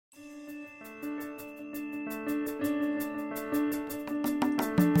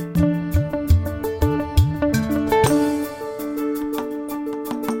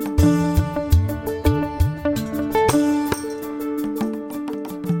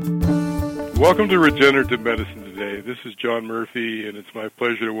Welcome to Regenerative Medicine Today. This is John Murphy, and it's my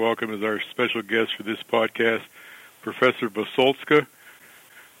pleasure to welcome as our special guest for this podcast, Professor Vosolska,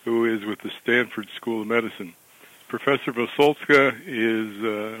 who is with the Stanford School of Medicine. Professor Vosolska is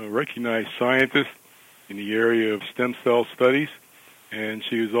a recognized scientist in the area of stem cell studies, and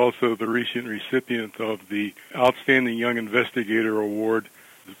she is also the recent recipient of the Outstanding Young Investigator Award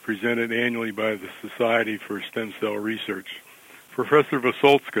presented annually by the Society for Stem Cell Research. Professor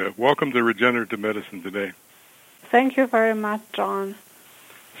Vosolska, welcome to Regenerative Medicine Today. Thank you very much, John.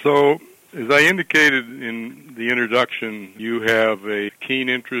 So, as I indicated in the introduction, you have a keen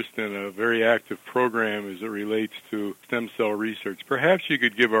interest and a very active program as it relates to stem cell research. Perhaps you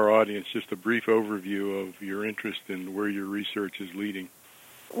could give our audience just a brief overview of your interest and where your research is leading.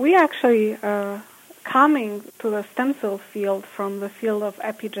 We actually coming to the stem cell field from the field of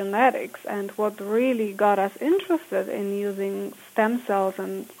epigenetics, and what really got us interested in using stem cells,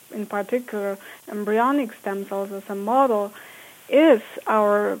 and in particular embryonic stem cells as a model, is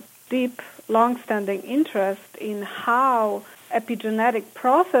our deep, long-standing interest in how epigenetic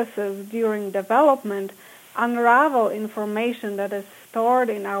processes during development unravel information that is stored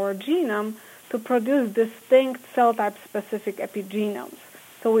in our genome to produce distinct cell-type-specific epigenomes.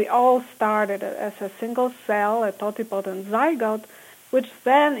 So we all started as a single cell, a totipotent zygote, which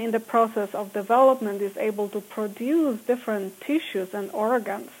then in the process of development is able to produce different tissues and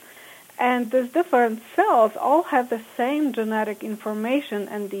organs. And these different cells all have the same genetic information,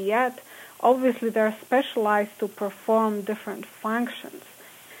 and yet obviously they're specialized to perform different functions.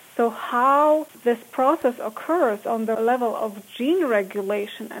 So how this process occurs on the level of gene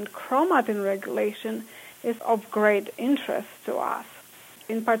regulation and chromatin regulation is of great interest to us.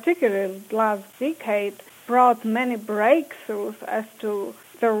 In particular, the last decade brought many breakthroughs as to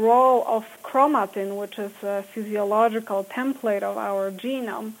the role of chromatin, which is a physiological template of our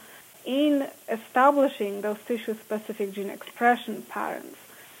genome, in establishing those tissue-specific gene expression patterns.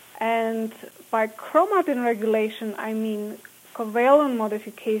 And by chromatin regulation, I mean covalent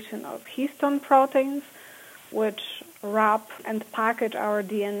modification of histone proteins, which wrap and package our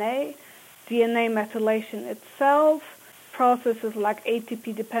DNA methylation itself, processes like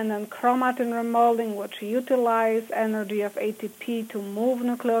ATP-dependent chromatin remodeling, which utilize energy of ATP to move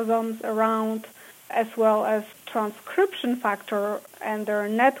nucleosomes around, as well as transcription factor and their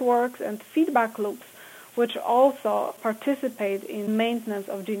networks and feedback loops, which also participate in maintenance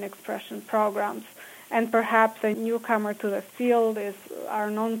of gene expression programs. And perhaps a newcomer to the field is our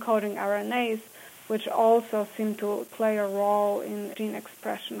non-coding RNAs, which also seem to play a role in gene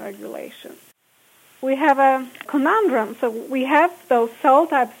expression regulation. We have a conundrum. So we have those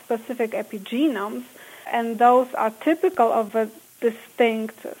cell-type specific epigenomes, and those are typical of a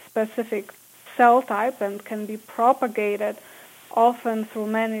distinct specific cell type and can be propagated often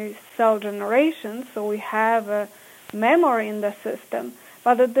through many cell generations. So we have a memory in the system.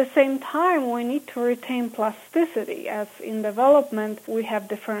 But at the same time, we need to retain plasticity, as in development we have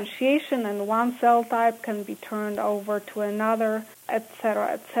differentiation and one cell type can be turned over to another,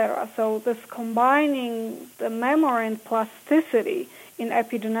 etc., etc. So this combining the memory and plasticity in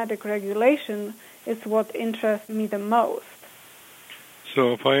epigenetic regulation is what interests me the most.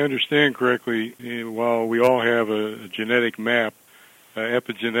 So if I understand correctly, while we all have a genetic map,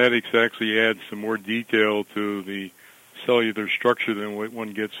 epigenetics actually adds some more detail to the cellular structure than what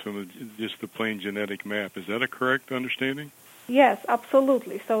one gets from just the plain genetic map. Is that a correct understanding? Yes,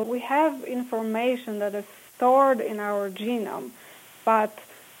 absolutely. So we have information that is stored in our genome, but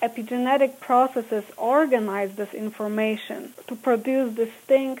epigenetic processes organize this information to produce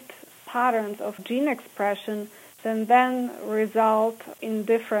distinct patterns of gene expression that then result in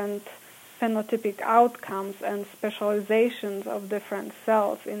different phenotypic outcomes and specializations of different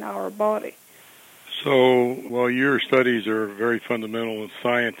cells in our body. So while your studies are very fundamental in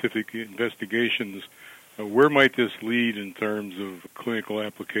scientific investigations, where might this lead in terms of clinical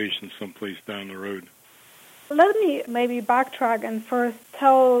applications someplace down the road? Let me maybe backtrack and first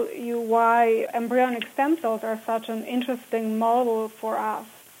tell you why embryonic stem cells are such an interesting model for us,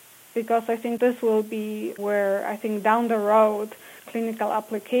 because I think this will be where I think down the road clinical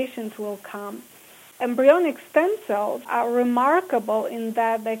applications will come. Embryonic stem cells are remarkable in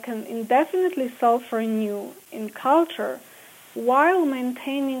that they can indefinitely self-renew in culture while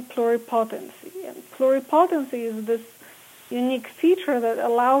maintaining pluripotency. And pluripotency is this unique feature that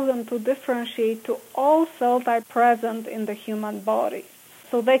allows them to differentiate to all cell types present in the human body.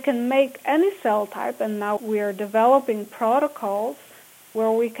 So they can make any cell type, and now we are developing protocols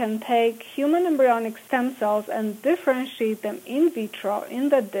where we can take human embryonic stem cells and differentiate them in vitro in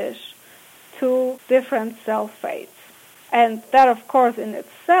the dish to different cell fates. And that, of course, in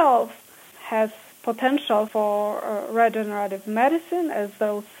itself has potential for regenerative medicine, as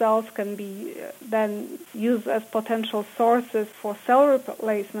those cells can be then used as potential sources for cell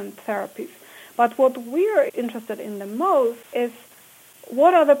replacement therapies. But what we're interested in the most is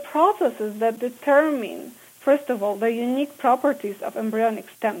what are the processes that determine, first of all, the unique properties of embryonic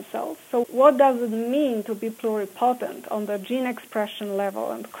stem cells. So what does it mean to be pluripotent on the gene expression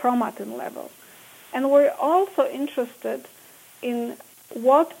level and chromatin level? And we're also interested in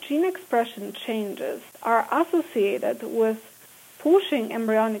what gene expression changes are associated with pushing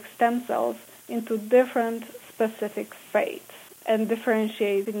embryonic stem cells into different specific states and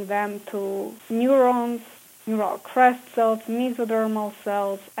differentiating them to neurons, neural crest cells, mesodermal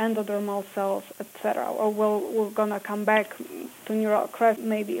cells, endodermal cells, etc. Or we're going to come back to neural crest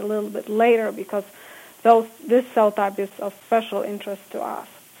maybe a little bit later because this cell type is of special interest to us.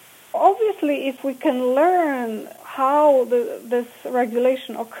 Obviously, if we can learn how this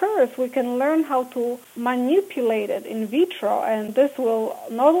regulation occurs, we can learn how to manipulate it in vitro, and this will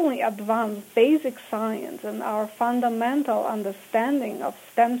not only advance basic science and our fundamental understanding of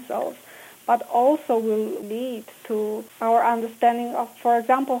stem cells, but also will lead to our understanding of, for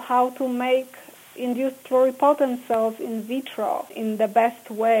example, how to make induced pluripotent cells in vitro in the best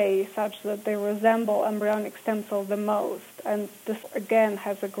way such that they resemble embryonic stem cells the most. And this, again,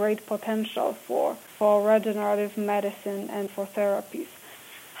 has a great potential for regenerative medicine and for therapies.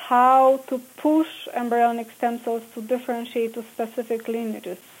 How to push embryonic stem cells to differentiate to specific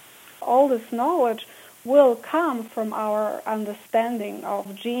lineages. All this knowledge will come from our understanding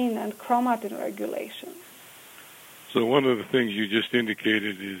of gene and chromatin regulation. So one of the things you just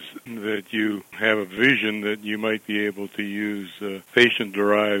indicated is that you have a vision that you might be able to use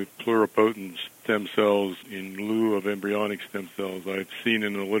patient-derived pluripotent stem cells in lieu of embryonic stem cells. I've seen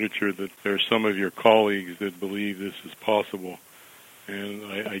in the literature that there are some of your colleagues that believe this is possible. And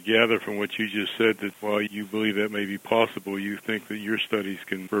I gather from what you just said that while you believe that may be possible, you think that your studies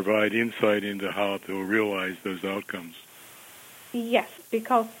can provide insight into how to realize those outcomes. Yes,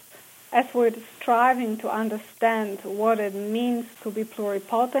 because as we're striving to understand what it means to be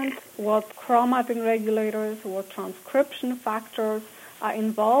pluripotent, what chromatin regulators, what transcription factors are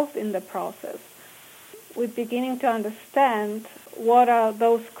involved in the process, we're beginning to understand what are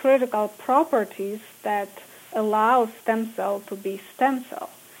those critical properties that allow stem cell to be stem cell.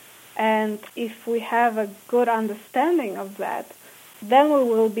 And if we have a good understanding of that, then we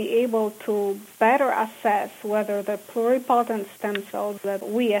will be able to better assess whether the pluripotent stem cells that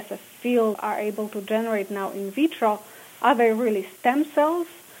we as a field are able to generate now in vitro, are they really stem cells?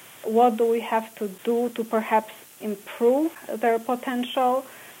 What do we have to do to perhaps improve their potential?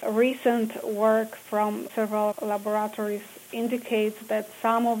 Recent work from several laboratories indicates that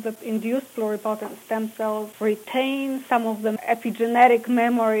some of the induced pluripotent stem cells retain some of the epigenetic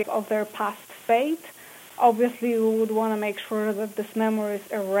memory of their past fate. Obviously, we would want to make sure that this memory is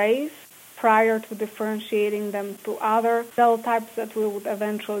erased prior to differentiating them to other cell types that we would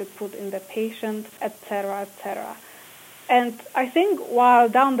eventually put in the patient, etc., etc. And I think while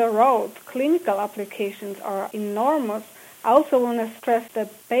down the road clinical applications are enormous, I also want to stress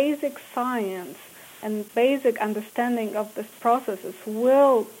that basic science and basic understanding of these processes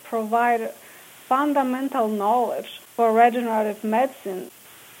will provide fundamental knowledge for regenerative medicine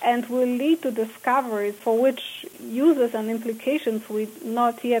and will lead to discoveries for which uses and implications we're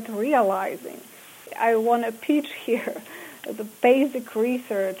not yet realizing. I want to pitch here the basic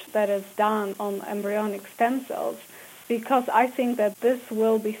research that is done on embryonic stem cells because I think that this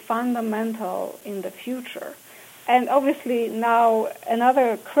will be fundamental in the future. And obviously now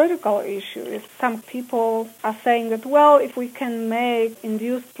another critical issue is some people are saying that, well, if we can make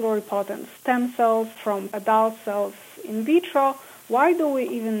induced pluripotent stem cells from adult cells in vitro, why do we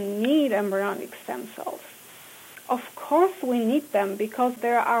even need embryonic stem cells? Of course we need them because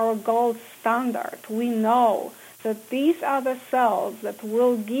they're our gold standard. We know that these are the cells that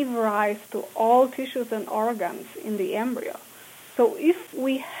will give rise to all tissues and organs in the embryo. So if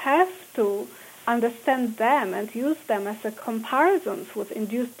we have to understand them and use them as a comparisons with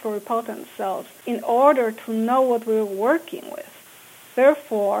induced pluripotent cells in order to know what we're working with.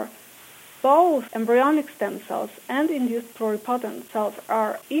 Therefore, both embryonic stem cells and induced pluripotent cells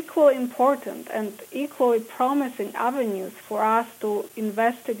are equally important and equally promising avenues for us to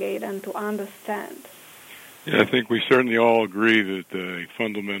investigate and to understand. Yeah, I think we certainly all agree that a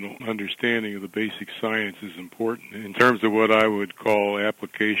fundamental understanding of the basic science is important in terms of what I would call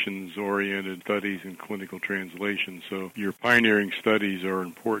applications-oriented studies and clinical translation. So your pioneering studies are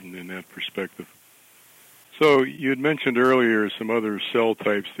important in that perspective. So you had mentioned earlier some other cell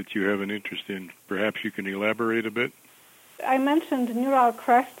types that you have an interest in. Perhaps you can elaborate a bit? I mentioned neural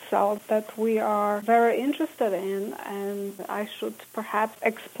crest cells that we are very interested in, and I should perhaps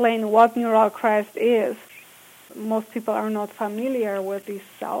explain what neural crest is. Most people are not familiar with these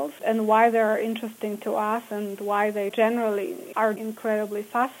cells and why they are interesting to us and why they generally are incredibly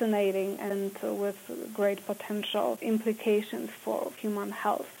fascinating and with great potential implications for human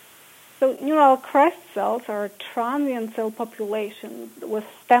health. So neural crest cells are a transient cell population with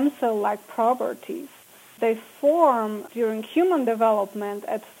stem cell-like properties. They form during human development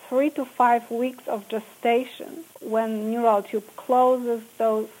at 3 to 5 weeks of gestation. When neural tube closes,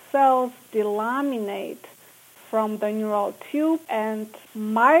 those cells delaminate from the neural tube and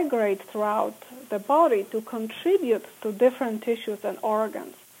migrate throughout the body to contribute to different tissues and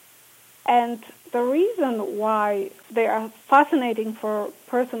organs. And the reason why they are fascinating for a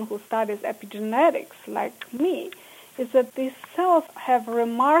person who studies epigenetics like me is that these cells have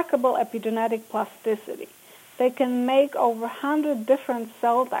remarkable epigenetic plasticity. They can make over 100 different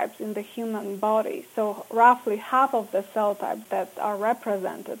cell types in the human body, so roughly half of the cell types that are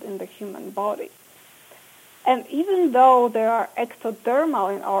represented in the human body. And even though they are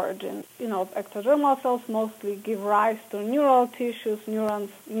ectodermal in origin, ectodermal cells mostly give rise to neural tissues,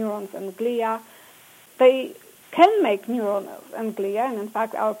 neurons and glia. They can make neurons and glia, and in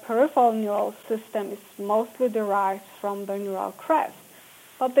fact our peripheral neural system is mostly derived from the neural crest.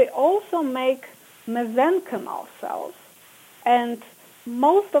 But they also make mesenchymal cells, and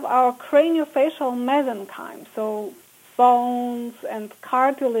most of our craniofacial mesenchyme, so bones and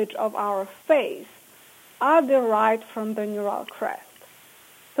cartilage of our face, are derived from the neural crest.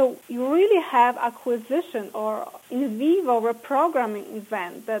 So you really have acquisition or in vivo reprogramming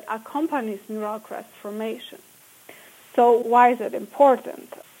event that accompanies neural crest formation. So why is it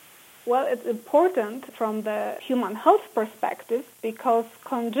important? Well, it's important from the human health perspective because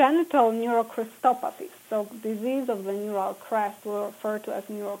congenital neurocrestopathies, so disease of the neural crest we refer to as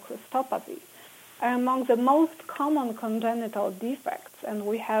neurocrestopathy, are among the most common congenital defects, and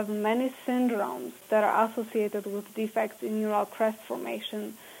we have many syndromes that are associated with defects in neural crest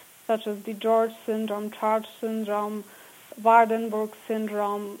formation, such as DiGeorge syndrome, Charge syndrome, Waardenburg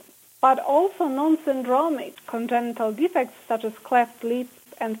syndrome, but also non-syndromic congenital defects such as cleft lip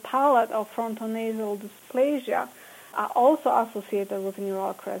and palate or frontonasal dysplasia are also associated with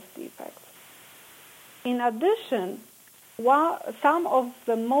neural crest defects. In addition, some of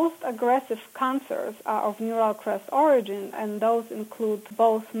the most aggressive cancers are of neural crest origin, and those include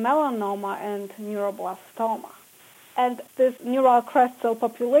both melanoma and neuroblastoma. And this neural crest cell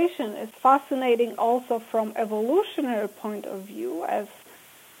population is fascinating also from evolutionary point of view, as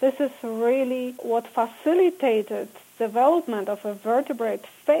this is really what facilitated development of a vertebrate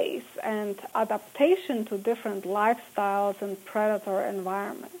face and adaptation to different lifestyles and predator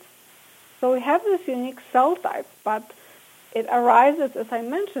environments. So we have this unique cell type, but it arises, as I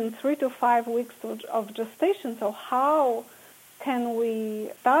mentioned, 3 to 5 weeks of gestation. So how can we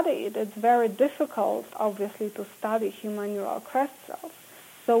study it? It's very difficult, obviously, to study human neural crest cells.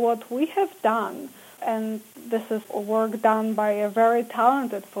 So what we have done, and this is work done by a very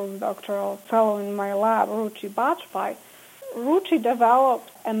talented postdoctoral fellow in my lab, Ruchi Bajpai. Ruchi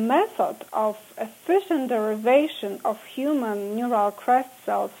developed a method of efficient derivation of human neural crest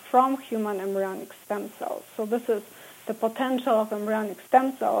cells from human embryonic stem cells. So this is the potential of embryonic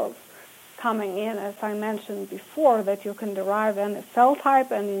stem cells coming in, as I mentioned before, that you can derive any cell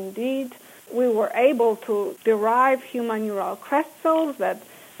type, and indeed we were able to derive human neural crest cells that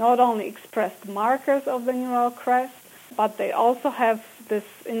not only expressed markers of the neural crest, but they also have this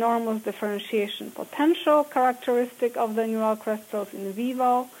enormous differentiation potential characteristic of the neural crest cells in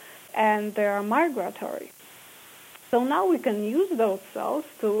vivo, and they are migratory. So now we can use those cells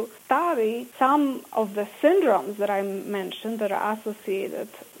to study some of the syndromes that I mentioned that are associated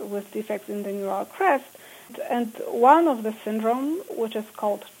with defects in the neural crest. And one of the syndrome, which is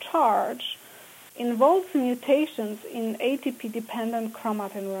called Charge, involves mutations in ATP-dependent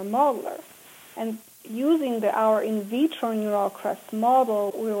chromatin remodelers. And using our in vitro neural crest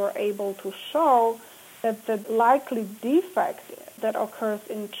model, we were able to show that the likely defect that occurs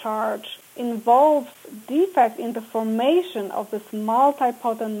in Charge involves defect in the formation of this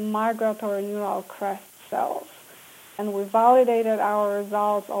multipotent migratory neural crest cells. And we validated our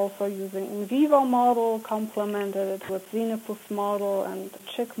results also using in vivo model, complemented it with Xenopus model and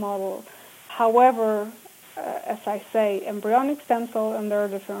chick model. However, as I say, embryonic stem cell and their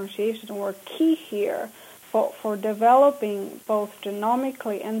differentiation were key here for developing both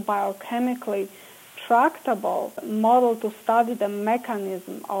genomically and biochemically tractable model to study the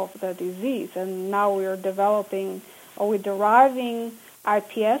mechanism of the disease. And now we're deriving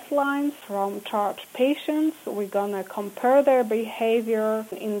IPS lines from CHARGE patients. We're going to compare their behavior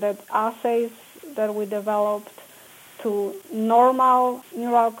in the assays that we developed to normal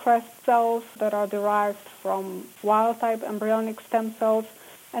neural crest cells that are derived from wild-type embryonic stem cells.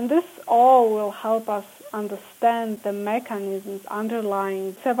 And this all will help us understand the mechanisms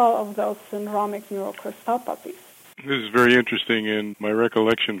underlying several of those syndromic neurocrestopathies. This is very interesting, and my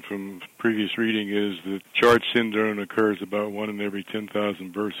recollection from previous reading is that CHARGE syndrome occurs about 1 in every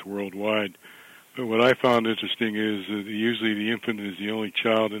 10,000 births worldwide. But what I found interesting is that usually the infant is the only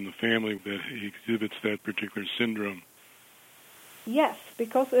child in the family that exhibits that particular syndrome. Yes,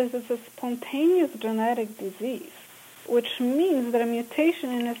 because it is a spontaneous genetic disease, which means that a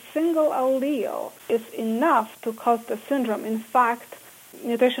mutation in a single allele is enough to cause the syndrome. In fact,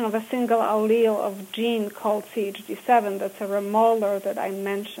 mutation of a single allele of gene called CHD7, that's a remodeler that I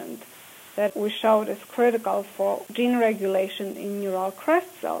mentioned, that we showed is critical for gene regulation in neural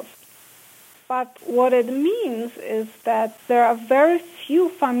crest cells. But what it means is that there are very few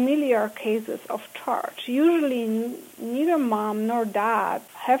familiar cases of CHARGE. Usually neither mom nor dad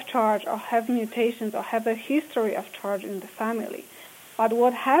have CHARGE or have mutations or have a history of CHARGE in the family. But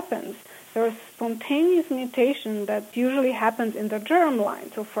what happens, there is spontaneous mutation that usually happens in the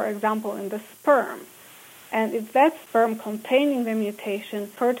germline, so for example in the sperm. And if that sperm containing the mutation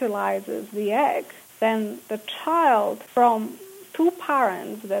fertilizes the egg, then the child from two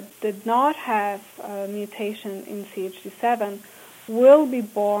parents that did not have a mutation in CHD7 will be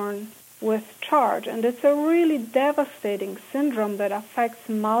born with CHARGE. And it's a really devastating syndrome that affects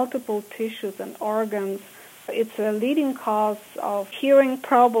multiple tissues and organs. It's a leading cause of hearing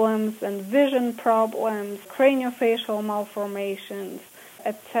problems and vision problems, craniofacial malformations,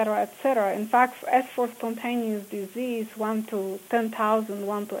 etc., etc. In fact, as for spontaneous disease, 1 to 10,000,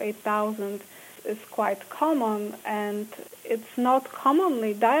 1 to 8,000 is quite common, and it's not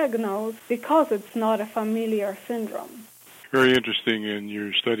commonly diagnosed because it's not a familiar syndrome. Very interesting, and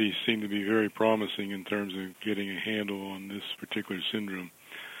your studies seem to be very promising in terms of getting a handle on this particular syndrome.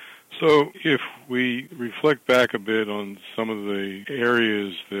 So if we reflect back a bit on some of the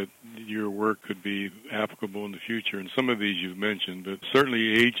areas that your work could be applicable in the future, and some of these you've mentioned, but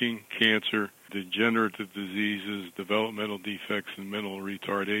certainly aging, cancer, degenerative diseases, developmental defects, and mental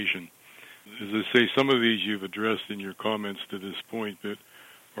retardation. As I say, some of these you've addressed in your comments to this point, but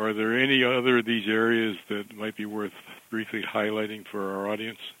are there any other of these areas that might be worth briefly highlighting for our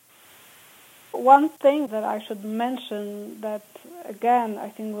audience? One thing that I should mention that, again, I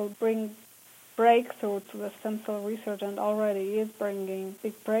think will bring breakthrough to the stem cell research and already is bringing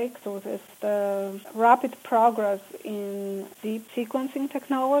big breakthroughs is the rapid progress in deep sequencing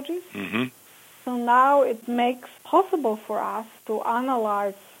technologies. Mm-hmm. So now it makes possible for us to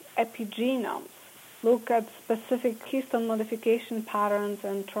analyze epigenomes, look at specific histone modification patterns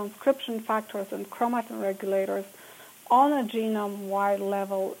and transcription factors and chromatin regulators on a genome-wide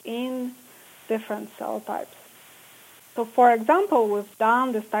level in different cell types. So, for example, we've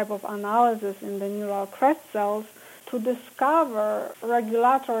done this type of analysis in the neural crest cells to discover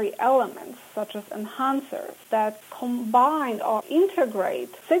regulatory elements, such as enhancers, that combine or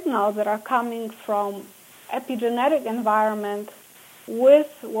integrate signals that are coming from epigenetic environment with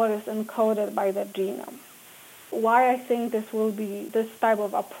what is encoded by the genome. Why I think this will be this type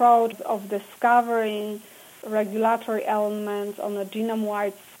of approach of discovering regulatory elements on a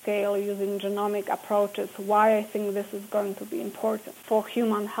genome-wide scale using genomic approaches, why I think this is going to be important for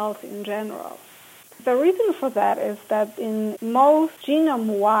human health in general. The reason for that is that in most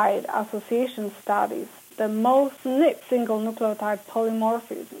genome-wide association studies, the most SNP, single nucleotide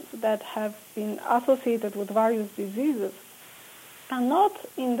polymorphisms, that have been associated with various diseases are not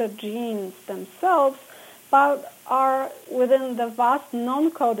in the genes themselves, but are within the vast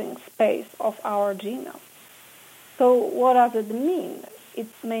non-coding space of our genome. So what does it mean? It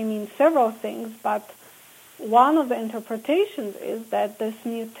may mean several things, but one of the interpretations is that these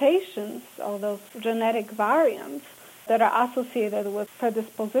mutations, or those genetic variants that are associated with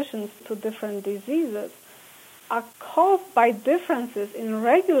predispositions to different diseases, are caused by differences in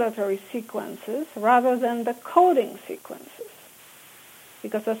regulatory sequences rather than the coding sequences.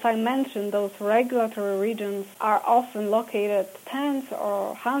 Because as I mentioned, those regulatory regions are often located tens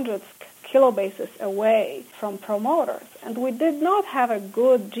or hundreds kilobases away from promoters. And we did not have a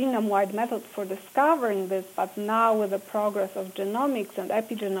good genome-wide method for discovering this, but now with the progress of genomics and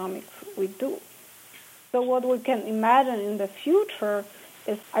epigenomics, we do. So what we can imagine in the future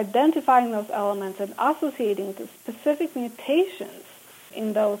is identifying those elements and associating to specific mutations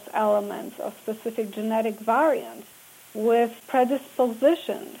in those elements or specific genetic variants with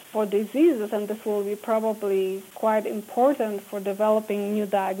predispositions for diseases, and this will be probably quite important for developing new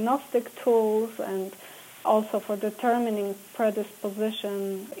diagnostic tools and also for determining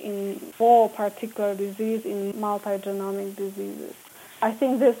predisposition for particular disease in multigenomic diseases. I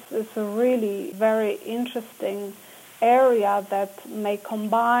think this is a really very interesting area that may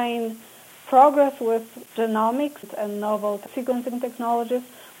combine progress with genomics and novel sequencing technologies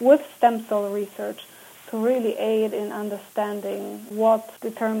with stem cell research to really aid in understanding what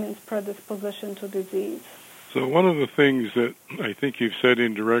determines predisposition to disease. So one of the things that I think you've said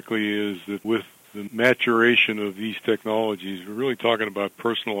indirectly is that with the maturation of these technologies, we're really talking about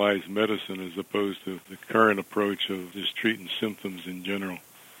personalized medicine as opposed to the current approach of just treating symptoms in general.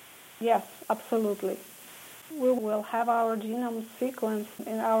 Yes, absolutely. We will have our genome sequenced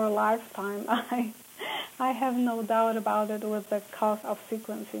in our lifetime. I have no doubt about it with the cost of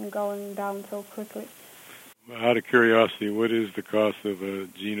sequencing going down so quickly. Out of curiosity, what is the cost of a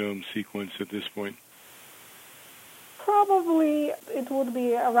genome sequence at this point? Probably it would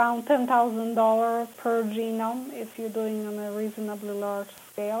be around $10,000 per genome if you're doing on a reasonably large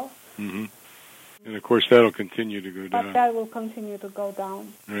scale. Mm-hmm. And of course, that'll continue to go down. But that will continue to go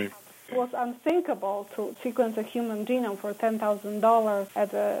down. Right. It was unthinkable to sequence a human genome for $10,000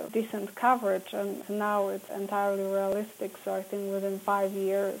 at a decent coverage, and now it's entirely realistic. So I think within 5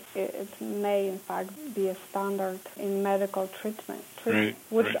 years, it may in fact be a standard in medical treatment,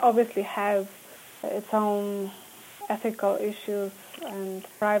 which obviously has its own ethical issues and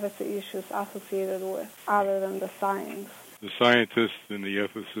privacy issues associated with, other than the science. The scientists and the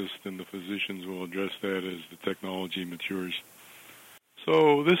ethicists and the physicians will address that as the technology matures.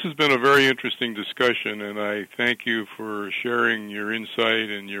 So this has been a very interesting discussion, and I thank you for sharing your insight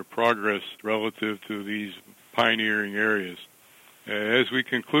and your progress relative to these pioneering areas. As we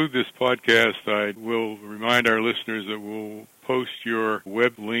conclude this podcast, I will remind our listeners that we'll post your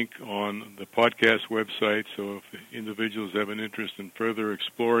web link on the podcast website, so if individuals have an interest in further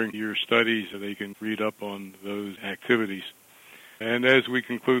exploring your studies, they can read up on those activities. And as we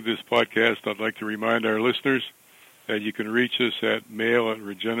conclude this podcast, I'd like to remind our listeners that you can reach us at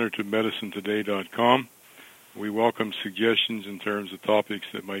mail@regenerativemedicinetoday.com. We welcome suggestions in terms of topics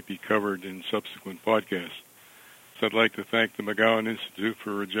that might be covered in subsequent podcasts. So I'd like to thank the McGowan Institute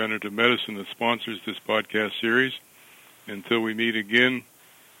for Regenerative Medicine that sponsors this podcast series. Until we meet again,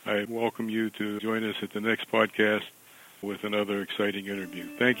 I welcome you to join us at the next podcast with another exciting interview.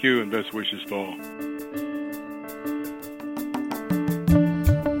 Thank you, and best wishes to all.